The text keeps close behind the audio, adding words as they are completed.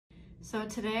So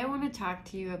today I want to talk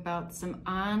to you about some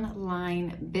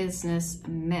online business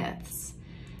myths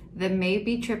that may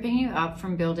be tripping you up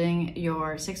from building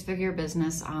your six-figure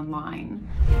business online.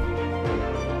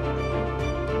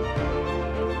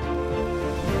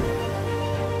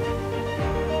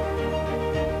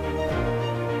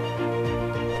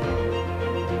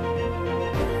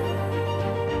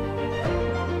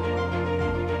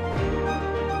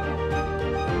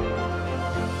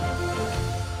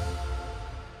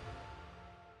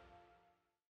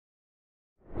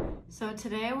 So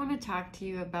today I want to talk to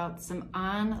you about some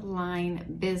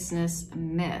online business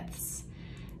myths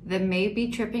that may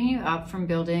be tripping you up from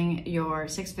building your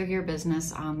six-figure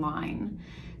business online.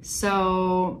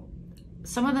 So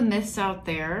some of the myths out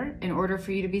there, in order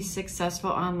for you to be successful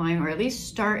online, or at least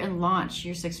start and launch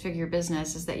your six-figure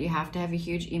business, is that you have to have a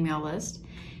huge email list.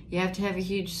 You have to have a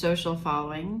huge social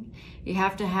following. You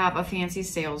have to have a fancy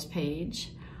sales page,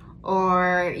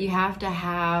 or you have to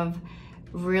have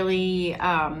really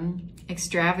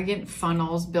extravagant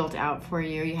funnels built out for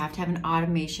you. You have to have an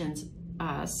automation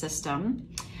system.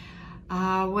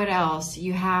 What else?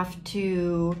 You have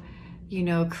to,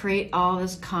 create all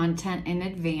this content in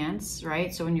advance,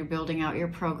 right? So when you're building out your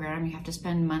program, you have to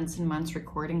spend months and months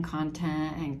recording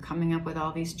content and coming up with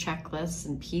all these checklists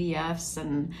and PDFs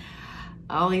and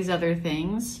all these other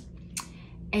things.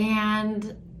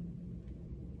 And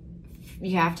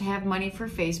you have to have money for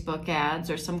Facebook ads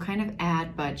or some kind of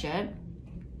ad budget.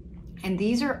 And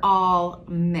these are all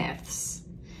myths.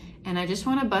 And I just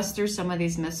want to bust through some of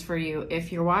these myths for you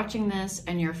if you're watching this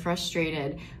and you're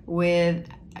frustrated with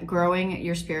growing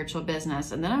your spiritual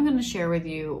business. And then I'm going to share with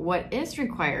you what is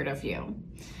required of you.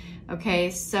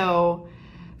 Okay, so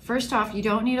first off, you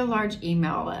don't need a large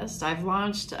email list. I've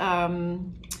launched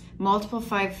multiple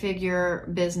five-figure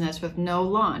business with no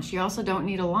launch. You also don't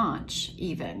need a launch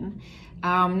even.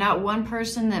 Not one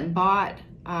person that bought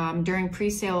during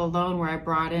pre-sale alone, where I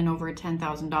brought in over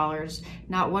 $10,000,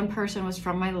 not one person was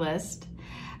from my list.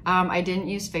 I didn't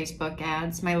use Facebook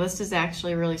ads. My list is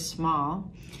actually really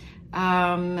small. What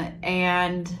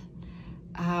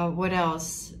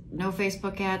else? No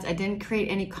Facebook ads. I didn't create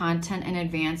any content in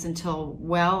advance until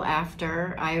well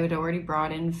after I had already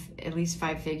brought in at least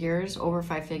over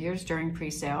five figures during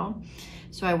pre-sale.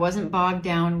 So I wasn't bogged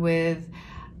down with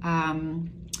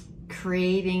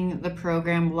creating the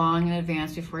program long in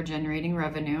advance before generating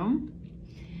revenue.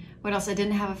 What else? I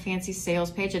didn't have a fancy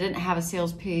sales page. I didn't have a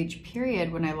sales page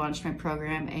period when I launched my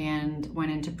program and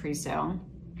went into pre-sale.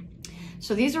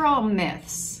 So these are all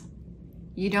myths.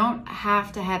 You don't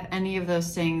have to have any of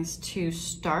those things to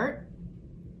start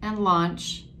and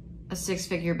launch a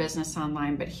six-figure business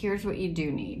online, but here's what you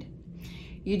do need.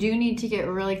 You do need to get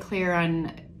really clear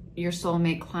on your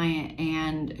soulmate client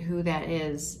and who that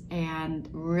is, and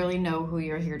really know who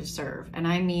you're here to serve. And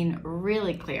I mean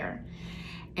really clear.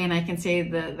 And I can say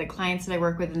the clients that I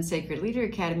work with in Sacred Leader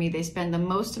Academy, they spend the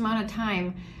most amount of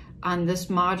time on this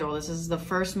module. This is the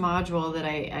first module that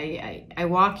I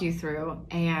walk you through.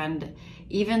 And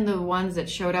even the ones that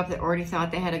showed up that already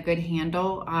thought they had a good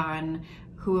handle on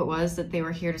who it was that they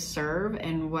were here to serve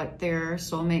and what their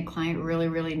soulmate client really,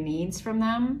 really needs from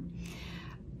them,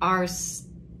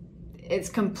 it's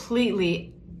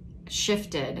completely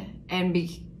shifted and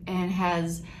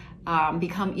has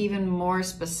become even more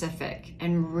specific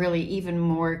and really even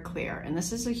more clear. And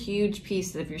this is a huge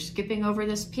piece that if you're skipping over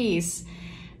this piece,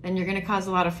 then you're going to cause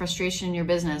a lot of frustration in your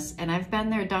business. And I've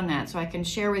been there, done that. So I can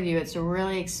share with you, it's a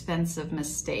really expensive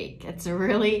mistake. It's a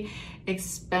really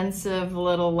expensive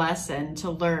little lesson to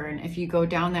learn if you go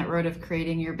down that road of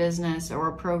creating your business or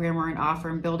a program or an offer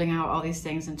and building out all these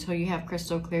things until you have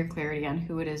crystal clear clarity on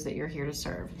who it is that you're here to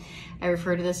serve. I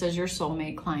refer to this as your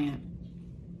soulmate client.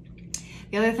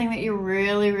 The other thing that you're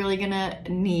really, really going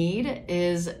to need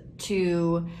is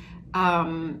to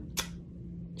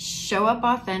show up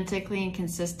authentically and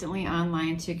consistently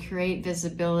online to create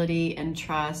visibility and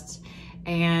trust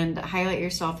and highlight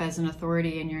yourself as an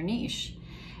authority in your niche.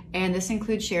 And this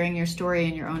includes sharing your story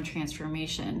and your own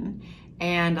transformation.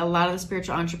 And a lot of the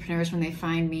spiritual entrepreneurs, when they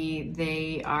find me,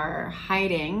 they are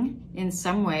hiding in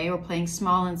some way or playing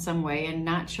small in some way and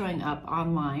not showing up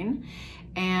online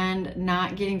and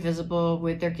not getting visible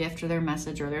with their gift or their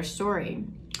message or their story.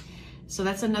 So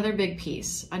that's another big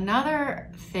piece. Another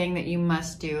thing that you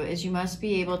must do is you must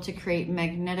be able to create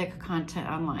magnetic content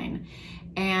online.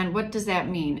 And what does that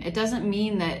mean? It doesn't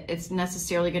mean that it's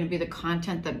necessarily going to be the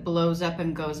content that blows up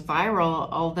and goes viral,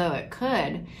 although it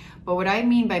could. But what I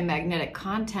mean by magnetic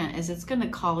content is it's going to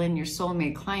call in your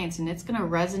soulmate clients and it's going to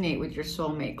resonate with your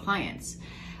soulmate clients.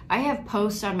 I have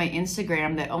posts on my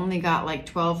Instagram that only got like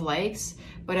 12 likes,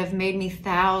 but have made me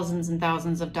thousands and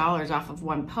thousands of dollars off of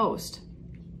one post.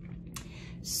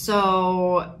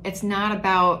 So it's not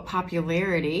about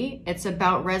popularity, it's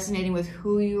about resonating with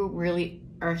who you really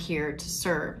are here to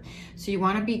serve. So you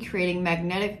want to be creating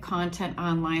magnetic content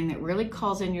online that really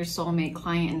calls in your soulmate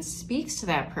client and speaks to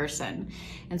that person.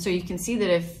 And so you can see that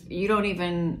if you don't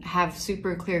even have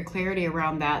super clear clarity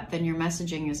around that, then your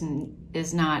messaging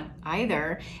is not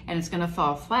either, and it's going to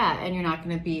fall flat, and you're not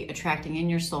going to be attracting in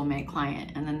your soulmate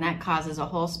client. And then that causes a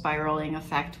whole spiraling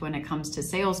effect when it comes to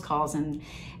sales calls and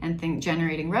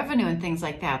generating revenue and things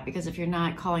like that. Because if you're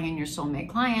not calling in your soulmate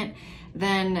client,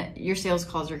 then your sales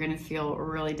calls are going to feel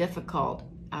really difficult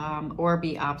or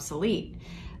be obsolete,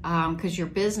 because your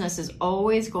business is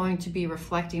always going to be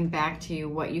reflecting back to you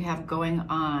what you have going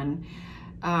on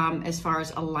as far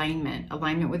as alignment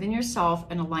within yourself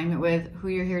and alignment with who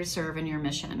you're here to serve and your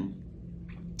mission.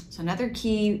 So another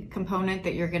key component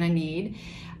that you're going to need,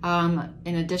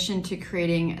 in addition to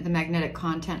creating the magnetic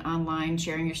content online,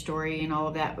 sharing your story and all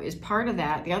of that, is part of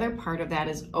that. The other part of that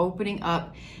is opening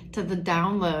up to the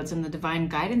downloads and the divine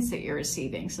guidance that you're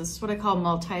receiving. So this is what I call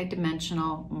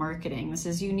multi-dimensional marketing. This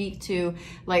is unique to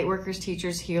light workers,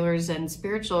 teachers, healers, and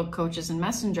spiritual coaches and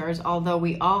messengers, although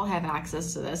we all have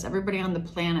access to this. Everybody on the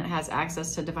planet has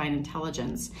access to divine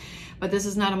intelligence. But this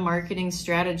is not a marketing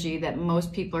strategy that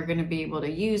most people are going to be able to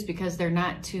use because they're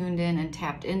not tuned in and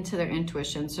tapped into their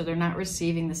intuition, so they're not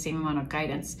receiving the same amount of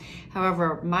guidance.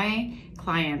 However, my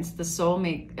clients, my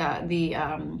soulmate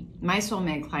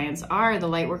clients, are the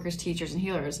light workers, teachers, and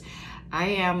healers. I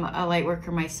am a light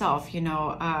worker myself,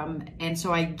 and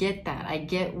so I get that. I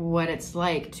get what it's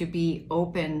like to be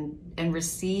open and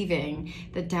receiving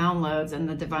the downloads and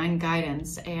the divine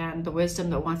guidance and the wisdom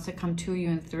that wants to come to you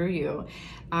and through you,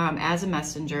 as a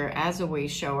messenger, as a way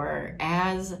shower,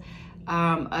 as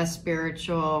a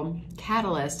spiritual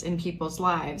catalyst in people's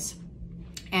lives.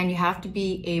 And you have to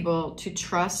be able to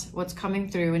trust what's coming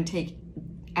through and take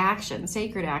action,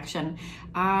 sacred action,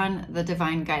 on the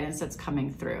divine guidance that's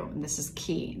coming through. And this is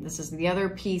key. This is the other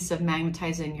piece of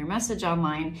magnetizing your message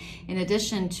online, in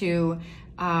addition to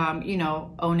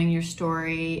owning your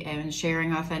story and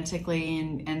sharing authentically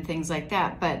and things like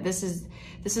that. But this is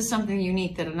something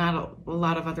unique that not a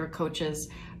lot of other coaches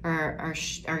are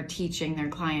teaching their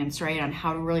clients, right, on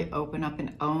how to really open up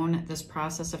and own this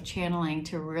process of channeling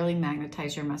to really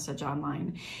magnetize your message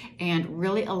online and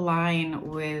really align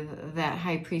with that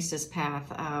high priestess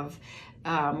path of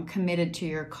committed to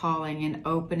your calling and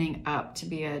opening up to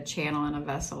be a channel and a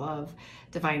vessel of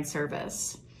divine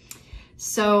service.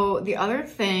 So the other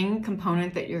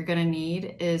component that you're going to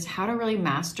need is how to really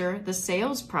master the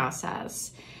sales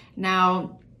process.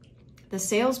 Now, the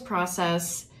sales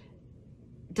process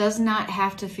does not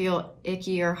have to feel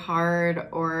icky or hard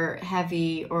or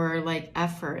heavy or like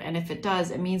effort. And if it does,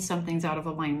 it means something's out of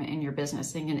alignment in your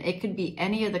business. And it could be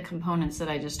any of the components that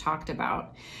I just talked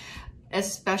about,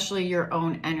 especially your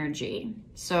own energy.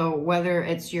 So whether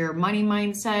it's your money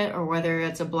mindset, or whether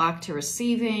it's a block to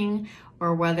receiving,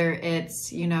 or whether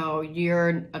it's,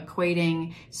 you're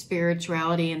equating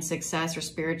spirituality and success, or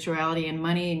spirituality and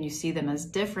money, and you see them as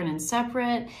different and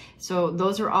separate. So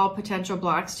those are all potential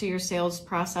blocks to your sales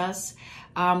process.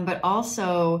 But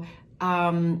also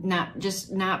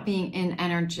not being in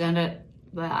energetic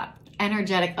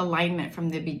alignment from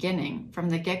the beginning, from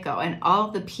the get-go. And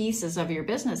all the pieces of your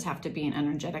business have to be in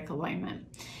energetic alignment.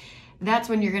 That's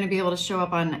when you're going to be able to show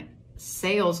up on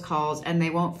sales calls, and they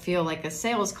won't feel like a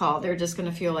sales call. They're just going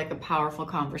to feel like a powerful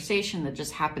conversation that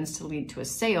just happens to lead to a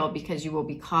sale, because you will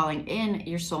be calling in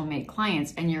your soulmate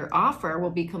clients, and your offer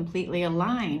will be completely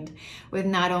aligned with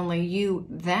not only you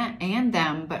and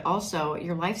them, but also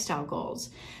your lifestyle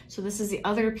goals. So this is the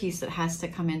other piece that has to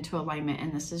come into alignment,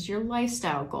 and this is your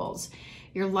lifestyle goals.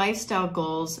 Your lifestyle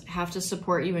goals have to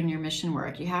support you in your mission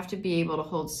work. You have to be able to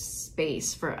hold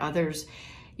space for others.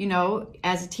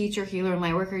 As a teacher, healer, and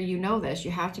light worker, this.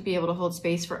 You have to be able to hold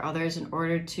space for others in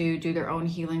order to do their own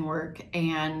healing work.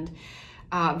 And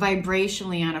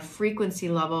vibrationally, on a frequency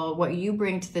level, what you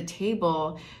bring to the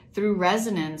table through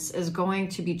resonance is going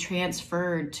to be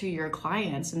transferred to your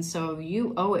clients. And so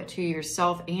you owe it to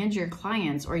yourself and your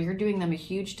clients, or you're doing them a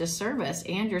huge disservice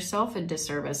and yourself a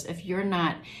disservice if you're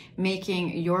not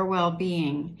making your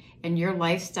well-being and your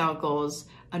lifestyle goals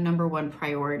a number one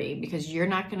priority, because you're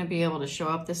not going to be able to show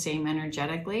up the same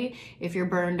energetically if you're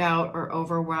burned out or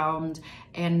overwhelmed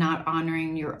and not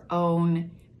honoring your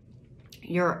own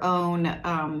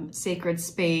sacred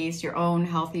space, your own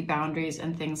healthy boundaries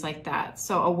and things like that.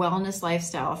 So a wellness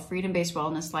lifestyle, a freedom-based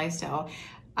wellness lifestyle,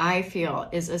 I feel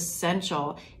is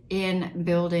essential in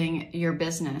building your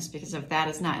business, because if that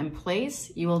is not in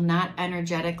place, you will not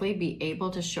energetically be able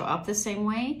to show up the same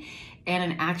way.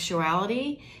 And in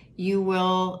actuality, you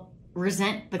will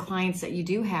resent the clients that you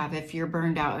do have if you're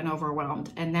burned out and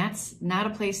overwhelmed. And that's not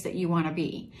a place that you want to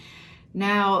be.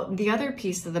 Now, the other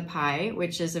piece of the pie,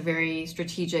 which is a very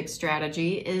strategic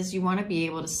strategy, is you want to be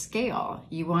able to scale.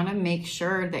 You want to make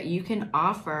sure that you can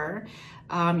offer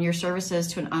your services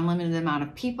to an unlimited amount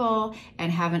of people and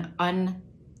have an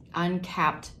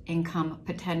uncapped income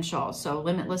potential. So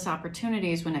limitless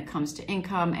opportunities when it comes to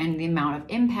income and the amount of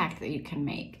impact that you can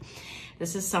make.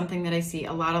 This is something that I see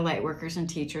a lot of light workers and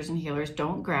teachers and healers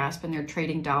don't grasp, and they're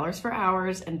trading dollars for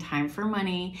hours and time for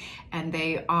money, and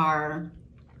they are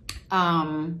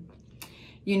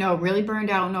really burned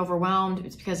out and overwhelmed.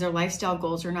 It's because their lifestyle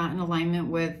goals are not in alignment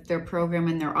with their program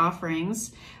and their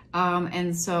offerings.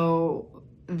 And so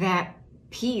that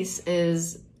piece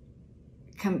is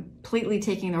completely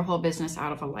taking their whole business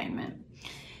out of alignment.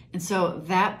 And so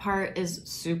that part is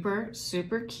super,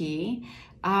 super key.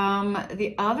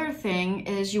 The other thing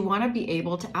is you want to be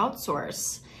able to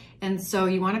outsource. And so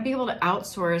you want to be able to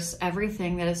outsource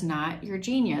everything that is not your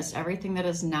genius, everything that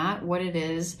is not what it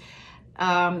is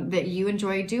that you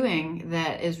enjoy doing,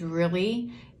 that is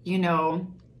really,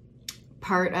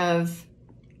 part of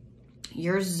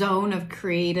your zone of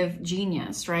creative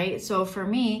genius, right? So for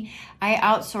me, I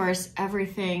outsource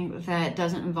everything that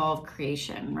doesn't involve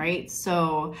creation, right?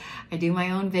 So I do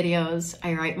my own videos,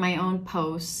 I write my own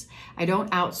posts. I don't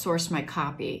outsource my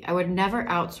copy. I would never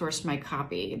outsource my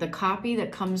copy. The copy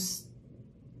that comes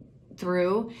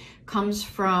through comes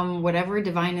from whatever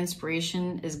divine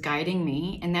inspiration is guiding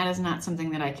me, and that is not something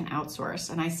that I can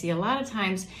outsource. And I see a lot of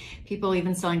times people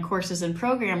even selling courses and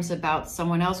programs about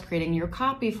someone else creating your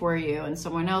copy for you and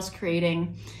someone else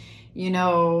creating,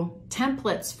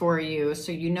 templates for you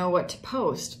so you know what to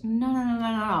post.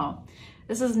 No.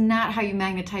 This is not how you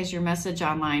magnetize your message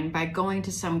online, by going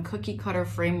to some cookie cutter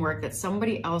framework that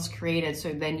somebody else created,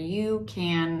 so then you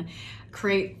can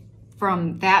create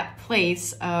from that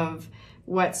place of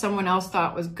what someone else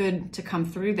thought was good to come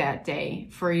through that day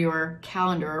for your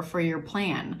calendar or for your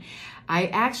plan. I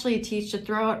actually teach to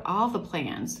throw out all the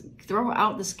plans, throw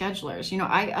out the schedulers.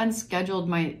 I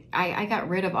unscheduled I got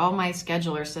rid of all my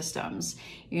scheduler systems.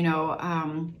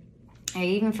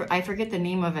 I forget the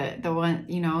name of it, the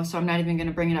one, so I'm not even going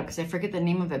to bring it up because I forget the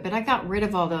name of it, but I got rid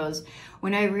of all those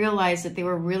when I realized that they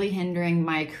were really hindering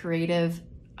my creative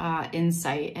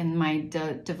insight and my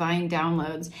divine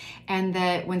downloads, and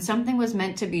that when something was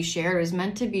meant to be shared, it was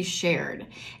meant to be shared.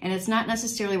 And it's not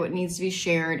necessarily what needs to be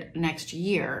shared next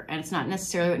year, and it's not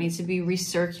necessarily what needs to be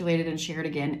recirculated and shared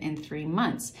again in 3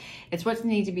 months. It's what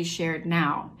needs to be shared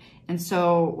now. And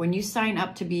so when you sign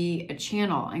up to be a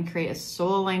channel and create a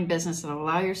soul-aligned business and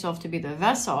allow yourself to be the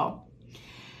vessel,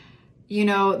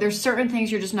 there's certain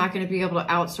things you're just not going to be able to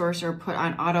outsource or put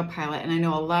on autopilot. And I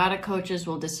know a lot of coaches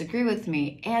will disagree with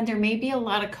me. And there may be a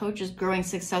lot of coaches growing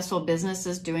successful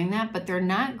businesses doing that, but they're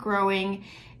not growing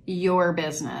your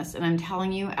business. And I'm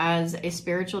telling you, as a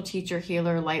spiritual teacher,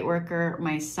 healer, light worker,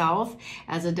 myself,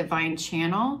 as a divine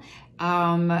channel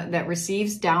that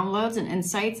receives downloads and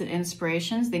insights and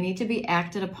inspirations, they need to be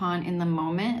acted upon in the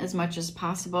moment as much as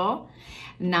possible.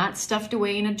 Not stuffed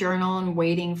away in a journal and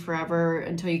waiting forever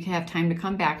until you can have time to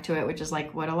come back to it, which is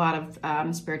like what a lot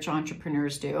of spiritual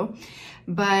entrepreneurs do.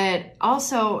 But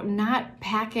also not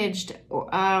packaged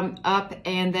up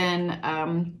and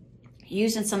then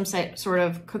used in some sort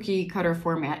of cookie cutter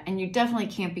format. And you definitely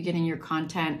can't be getting your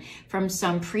content from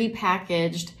some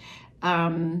pre-packaged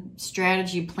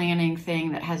strategy planning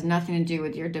thing that has nothing to do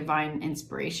with your divine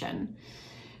inspiration.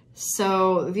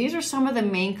 So these are some of the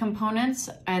main components,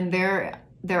 and there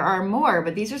are more,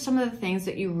 but these are some of the things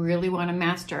that you really want to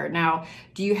master. Now,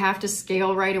 do you have to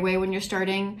scale right away when you're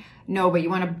starting? No, but you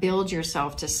want to build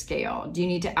yourself to scale. Do you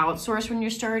need to outsource when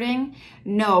you're starting?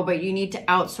 No, but you need to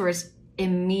outsource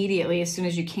immediately as soon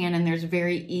as you can, and there's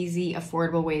very easy,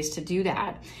 affordable ways to do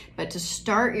that. But to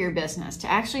start your business, to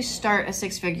actually start a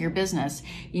six-figure business,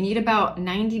 you need about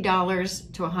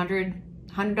 $90 to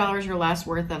 $100 or less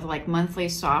worth of like monthly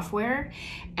software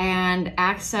and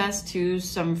access to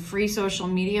some free social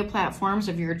media platforms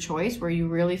of your choice where you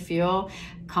really feel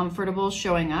comfortable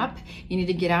showing up. You need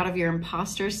to get out of your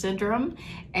imposter syndrome,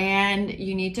 and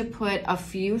you need to put a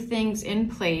few things in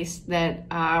place that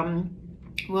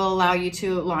will allow you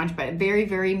to launch by very,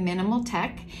 very minimal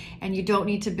tech, and you don't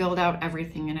need to build out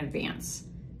everything in advance.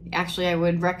 Actually, I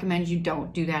would recommend you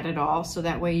don't do that at all, so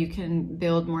that way you can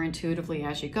build more intuitively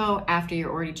as you go after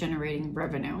you're already generating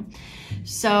revenue.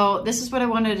 So this is what I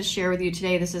wanted to share with you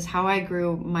today. This is how I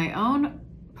grew my own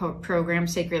program,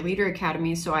 Sacred Leader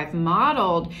Academy. So I've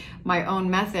modeled my own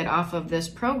method off of this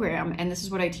program, and this is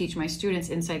what I teach my students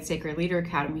inside Sacred Leader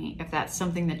Academy. If that's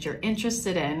something that you're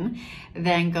interested in,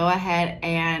 then go ahead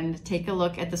and take a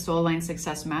look at the Soul Aligned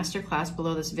Success Masterclass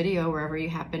below this video, wherever you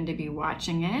happen to be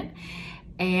watching it.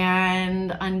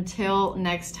 And until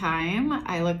next time,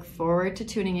 I look forward to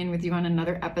tuning in with you on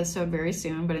another episode very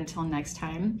soon. But until next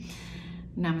time,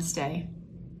 namaste.